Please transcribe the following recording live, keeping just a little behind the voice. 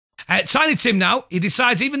Tiny Tim now, he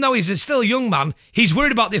decides, even though he's still a young man, he's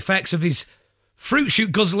worried about the effects of his fruit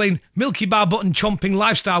shoot guzzling, Milky Bar button chomping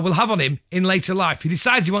lifestyle will have on him in later life. He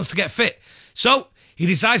decides he wants to get fit. So he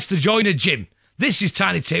decides to join a gym. This is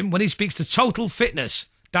Tiny Tim when he speaks to Total Fitness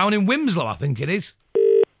down in Wimslow, I think it is.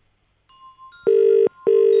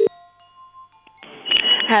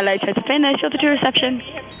 Hello, Total Fitness, you're the reception.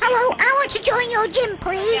 Hello, I want to join your gym,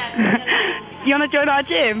 please. You want to join our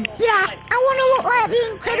gym? Yeah, I want to look like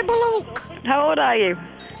the Incredible Hulk. How old are you?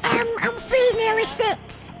 I'm 3, nearly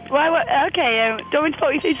 6. Well, okay, do you want me to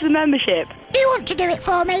put you through to the membership? Do you want to do it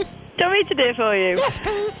for me? Do you want me to do it for you? Yes,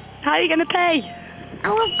 please. How are you going to pay?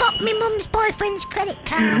 Oh, I've got my mum's boyfriend's credit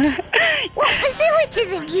card. What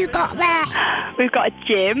facilities have you got there? We've got a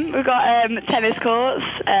gym, we've got tennis courts,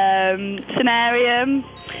 scenarium.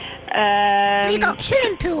 Have you got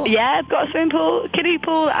swimming pool? Yeah, I've got a swimming pool, kiddie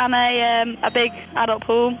pool, and a big adult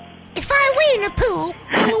pool. If I win a pool,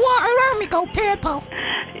 will the water around me go purple?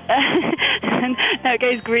 No, it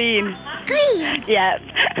goes green. Green? Yeah.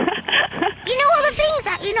 You know all the things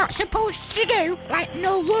that you're not supposed to do? Like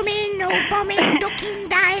no running, no bombing, ducking,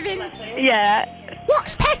 diving? Yeah.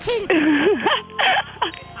 What's petting?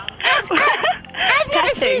 I've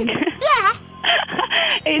never seen... Yeah.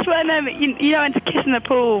 It's when you know when to kiss in the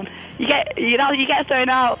pool. You get thrown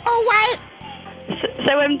out. Oh, wait.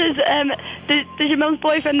 So does your mum's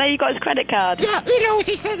boyfriend know you got his credit card? Yeah, he knows.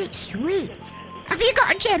 He says it's sweet. Have you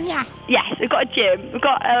got a gym, yeah? Yes, we've got a gym. We've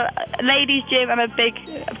got a ladies' gym and I've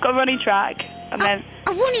got a running track. And then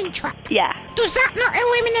a running track? Yeah. Does that not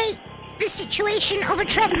eliminate the situation of a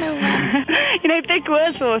treadmill then? You know, big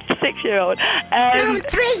words for a 6-year-old. I'm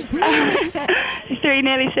 3, nearly 6. 3,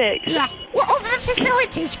 nearly 6. Yeah. What other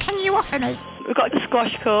facilities can you offer me? We've got the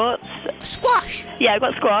squash courts. Squash? Yeah, we've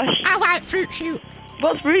got squash. I like fruit shoot.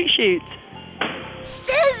 What's fruit shoot?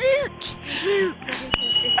 Fruit shoot.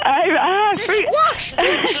 Fruit. Squash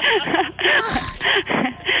fruit.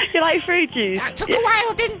 You like fruit juice? That took a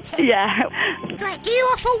while, didn't it? Yeah. Right, do you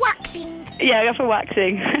offer waxing? Yeah, I go for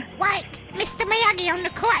waxing. Like Mr. Miyagi on the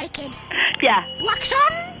Karate Kid? Yeah. Wax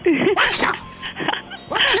on, wax off.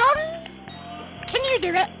 Wax on. Can you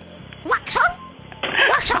do it? Wax on,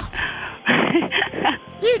 wax off.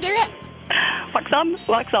 You do it. Wax on,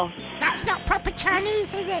 wax off. That's not proper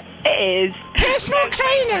Chinese, is it? It is. Personal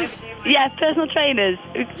trainers? Yeah, personal trainers.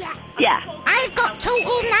 Yeah. Yeah. I've got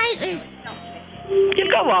total 90s. You've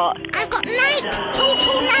got what? I've got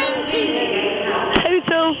total 90s.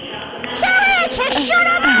 Total. Tell her to shut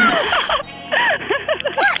her mouth!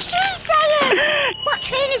 What's she saying? What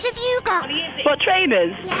trainers have you got? What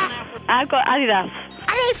trainers? Yeah. I've got Adidas.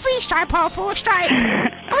 Are they 3-stripe or 4-stripe?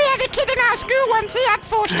 We had a kid in our school once, he had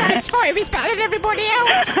 4 stripes, thought he was better than everybody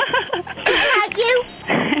else. Just like you.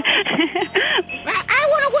 Right, I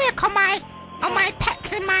want to work on my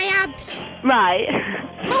pecs and my abs. Right.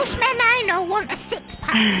 Most men I know want a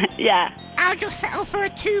 6-pack. Yeah. I'll just settle for a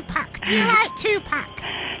 2-pack. Do you like 2-pack?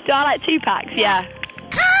 Do I like 2-packs? Yeah.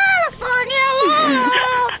 California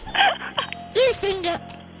love! You sing it.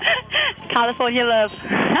 California love.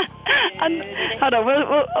 And hold on,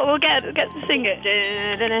 we'll get to sing it.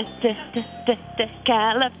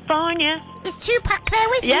 California. Is 2-pack there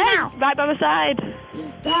with you now? Yeah, right by my side.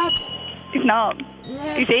 He's dead. He's not.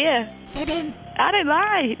 Yes. He's here. Fit in. I don't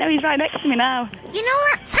lie. No, he's right next to me now. You know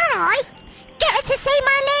that tannoy? Get her to say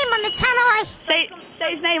my name on the tannoy.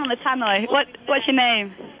 Say his name on the tannoy. What's your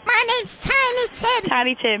name? My name's Tiny Tim.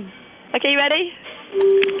 Tiny Tim. Okay, you ready?